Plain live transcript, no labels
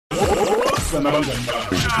uyaxolisa nabangani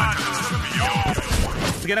bakho.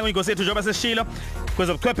 Sikena kwinkosi yethu njengoba sesishilo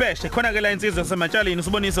kwezobuchwepheshe khona ke la insizwa yaseMtshalini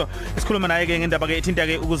Sboniso esikhuluma naye ke ngendaba ke ethinta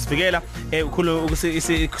ke ukuzivikela ukhulu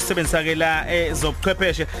ukusebenzisa ke la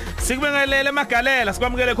ezobuchwepheshe. Sikubingelele emagalela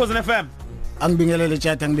sikwamukele Ukhozi FM. Angibingelele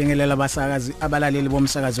tjata ngibingelela abasakazi abalaleli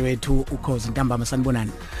bomsakazi wethu Ukhozi ntambama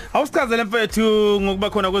sanibonani. Awusichazele mfethu ngokuba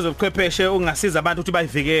khona kwezobuchwepheshe ungasiza abantu ukuthi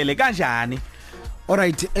bayivikele kanjani?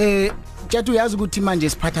 Alright tjata uyazi ukuthi manje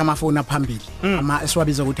siphatha amafoni aphambili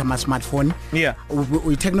esiwabiza ukuthi ama smartphone. Yeah.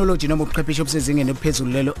 Technology noma ubuchwepheshe obusezingeni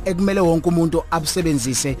eliphezulu lelo ekumele wonke umuntu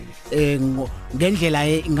abusebenzise ngendlela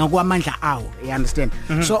ngakwamandla awo, you understand?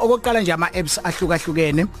 So okokuqala nje ama apps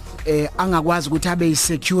ahlukahlukene angakwazi ukuthi abe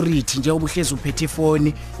yi-security nje obuhlezi uphethe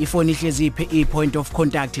ifoni ihlezi i-point of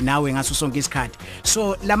contact nawe ngaso sonke isikhathi.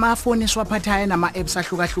 So lama phone esiwaphathayo nama apps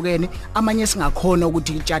ahlukahlukene amanye singakhona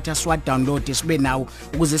ukuthi tjata siwa download sibe nawo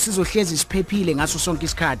ukuze sizohlezi siphephile ngaso sonke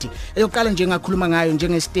isikhathi. Eyokuqala nje ngakhuluma ngayo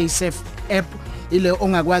njenge Stay Safe app ile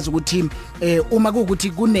ongakwazi ukuthi uma kuukuthi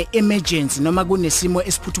kune emergency noma kunesimo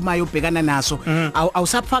esiphuthumayo ubhekana naso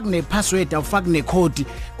awusafaki ne password awufaki ne code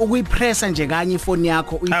ukuyipressa nje kanye ifoni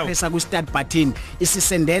yakho uyipressa ku start button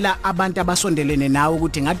isisendela abantu abasondelene nawe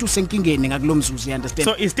ukuthi ngathi usenkingeni ngakulomzuzu, you understand?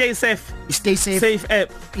 So Stay Safe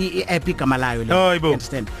app i-app igama layo le, you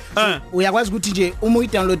understand? So uyakwazi ukuthi nje uma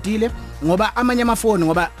uyidownloadile ngoba amanye amafoni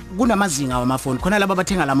ngoba kunamazinga wamafoni khona laba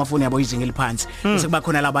bathenga lamafoni yabo izinga eliphansi bese kuba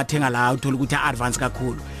khona laba bathenga la uthola ukuthi advance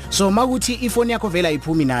kakhulu. So makuthi ifoni yakho vela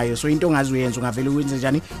iphumi nayo so into ongazi uyenza ungavela uyenze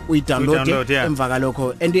njani uyidownload emva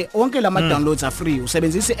kalokho and wonke lama downloads are free.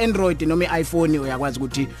 Usebenzisa iAndroid noma iPhone uyakwazi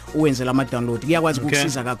ukuthi uwenze lama download kuyakwazi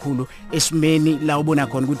ukukusiza kakhulu esimeni la ubona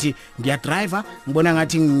khona ukuthi ngiya driver ngibona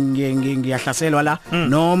ngathi ngiyahlaselwa la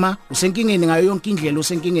noma usenkingeni ngayo yonke indlela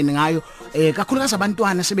usenkingeni ngayo kakhulukazi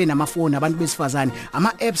abantwana sebenamafoni abantu besifazane ama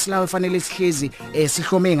apps lawo fanele sihlezi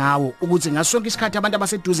sihlome ngawo ukuthi ngasonke isikhathi abantu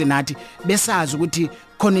abaseduze nathi besazi ukuthi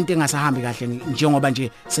khona into engasahambi kahle njengoba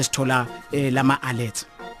nje sesithola lama alerts.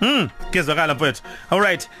 Kezwakala mfethu. All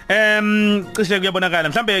right. Cishe kuyabonakala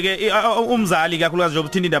mhlambe ke umzali kakhulukazi nje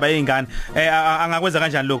ubuthinta indaba yeingane angakwenza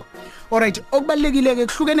kanjani lokho? Alright, okubalekile ke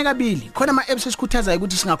kuhlukene kabili. Khona ama apps esikhuthaza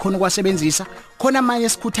ukuthi singakhona ukwasebenzisa, khona amanye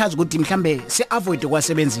esikhuthaza ukuthi mhlambe avoid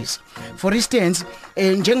ukwasebenzisa. For instance,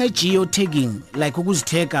 njenge geotagging like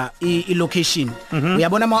ukuzitheka i-location.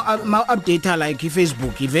 Uyabona ma update like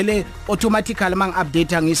iFacebook ivele automatically mang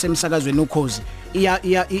update ngisemsakazweni Ukhozi.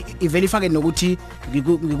 Ivele ifake nokuthi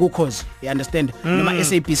ngikukhozi, you understand? Noma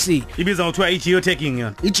SABC ibiza ngokuthiwa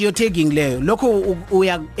i-geotagging. I-geotagging leyo lokho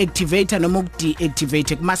uya activate noma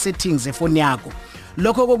ukdeactivate kuma settings efoni yakho.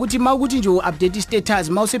 Lokho ukuthi mawukuthi nje uupdate istatus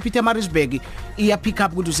mawuse Pietermaritzburg iya pick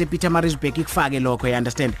up ukuthi use Pietermaritzburg ikufake lokho, you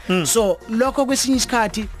understand? So lokho kwesinye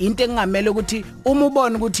isikhathi into engamele ukuthi uma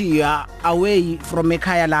ubona ukuthi you are away from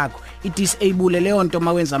ekhaya lakho i-disable leyo nto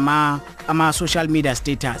mawenza ama social media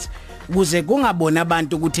status kuze kungabona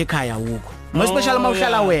abantu ukuthi ekhaya ukho, especially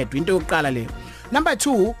mawuhlala wedwa into yokuqala leyo. Number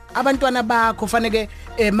 2, abantwana bakho fanele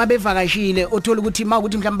mabevakashile othola ukuthi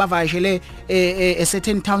mawukuthi mhlawumbe bavakashele a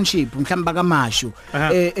certain township mhlawumbe bakaMashu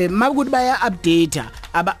mawukuthi baya update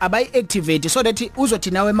abayi-activate so that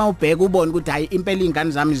uzothi nawe mawubheka ubone ukuthi hayi impela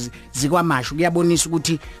izingane zami zikwaMashu kuyabonisa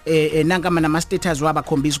ukuthi nankama nama status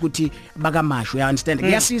wabakhombisa ukuthi bakaMashu, you understand?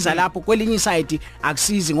 Kuyasiza lapho kwelinye side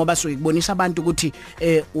akusizi ngoba so ikubonisa abantu ukuthi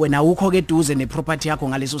wena ukho ke duze neproperty yakho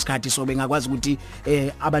ngaleso sikhathi so bengakwazi ukuthi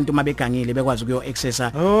abantu mabegangile bekwazi ukuyo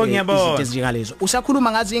accessa izinto ezinjengalezo.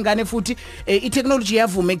 Usakhuluma ngazi ingane futhi i-technology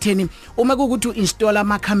yavuma ekutheni uma kuukuthi uinstall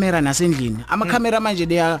ama camera nasendlini ama camera manje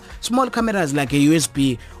they are small cameras like a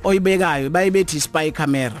USB oyibekayo bayibethi spy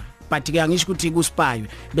camera but ke angisho ukuthi kuspy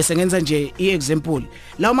bese ngenza nje i-example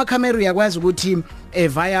lawo ma camera uyakwazi ukuthi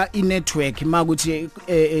via i-network makuthi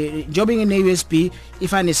njobe ngine-USB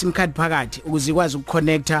ifane sim card phakathi ukuze ikwazi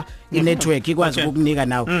ukuconnecta i-network ikwazi ukukunika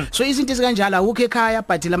nawe. So izinto ezikanjalo awukho ekhaya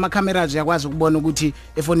but lama cameras uyakwazi ukubona ukuthi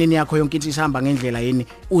efonini yakho yonke into isihamba ngendlela yini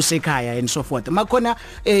usekhaya and so forth. Makhona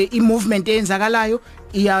i-movement eyenzakalayo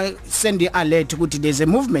iya send i-alert ukuthi there's a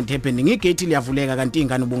movement happening, igate liyavuleka kanti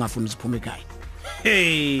ingane ubungafuni ziphume ekhaya.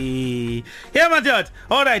 Hey, yeah my dad.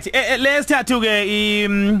 All right, let's start to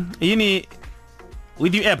yini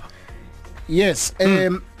with your app. Yes,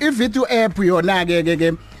 i-video app yona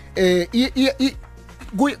ke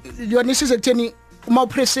yona isizekutheni uma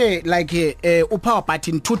upresse like power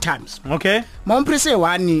button 2 times. Okay. mawumpresse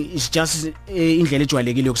 1 is just indlela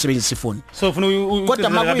ejwayelekile yokusebenzisa ifoni so ufuna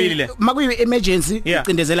kodwa kabili le makuyi emergency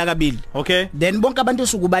ucindezela kabili okay then bonke abantu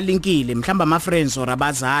osukuba linkile mhlamba ama friends or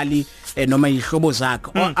abazali noma ihlobo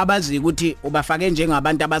zakhe abazi ukuthi ubafake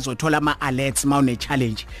njengabantu abazothola ama alerts mawune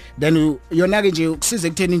challenge then yona ke nje ukusiza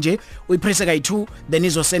ekutheni nje uyipress kayi2 then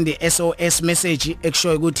izo send i SOS message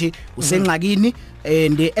ekushoyo ukuthi usenxakini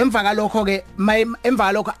and emva kalokho ke emva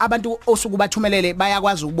kalokho abantu osuku bathumelele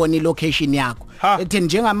bayakwazi ukubona ilocation yakho ekutheni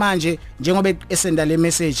njengamanje njengoba esenda le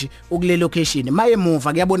message ukule location maye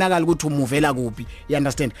muva kuyabonakala ukuthi umuvela kuphi you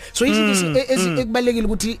understand so izinto ekubalekile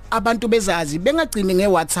ukuthi abantu bezazi bengagcini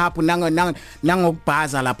ngeWhatsApp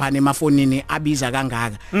nangokubhaza lapha emafonini abiza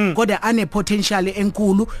kangaka kodwa ane potential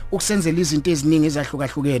enkulu ukusenzela izinto eziningi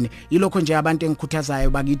ezahlukahlukene yilokho nje abantu engikhuthazayo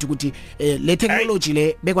bakithi ukuthi le technology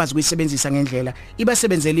le bekwazi ukuyisebenzisa ngendlela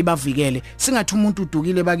ibasebenzele ibavikele singathi umuntu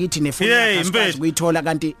udukile bakithi nefoni yakhe ukuyithola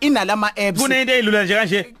kanti inalama apps kunento eyilula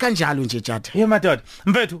nje kanjalo nje tjata hey madoda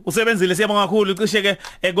mfethu usebenzile siyabonga kakhulu cishe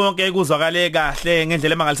ke konke kuzwakale kahle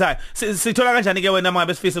ngendlela emangalisayo sithola kanjani ke wena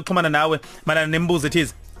mangabe sifisa ukuxhumana nawe malana nembuzo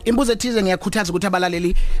ethize imbuzo ethize ngiyakhuthaza ukuthi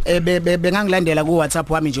abalaleli bengangilandela ku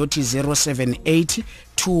WhatsApp wami nje othi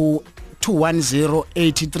 078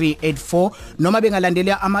 2108384 noma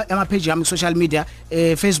bengalandela ama page yami social media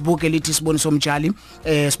Facebook elithi Sboniso Mtshali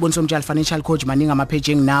Sboniso Mtshali financial coach maningi ama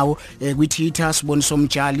page enginawo ku Twitter Sboniso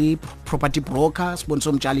Mtshali property broker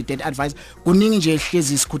Sboniso Mtshali debt advice kuningi nje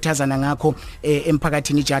ehlezi sikhuthazana ngakho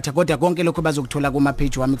emphakathini jatha kodwa konke lokho bazokuthola kuma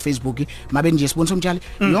page wami ku Facebook mabe nje Sboniso Mtshali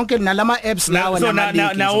yonke nalama apps lawa nama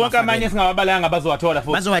links na wonke amanye singababalanga bazowathola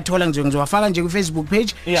futhi bazowathola nje ngizowafaka nje ku Facebook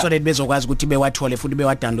page so that bezokwazi ukuthi bewathole futhi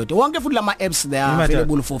bewadownload wonke lama apps they are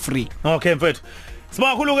available for free. Okay mfethu.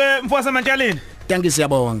 Sibonga kakhulu ke mfowasa Mtshalini. Thank you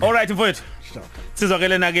siyabonga. All right mfethu.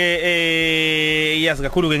 Sizwakelena ke yazi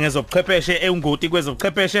kakhulu ke ngezobuchwepheshe eungoti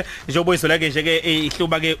kwezobuchwepheshe njengoba izola ke nje ke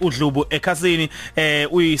ihluba ke uDlubu ekhasini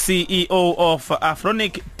uyi CEO of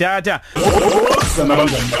Afronic Data.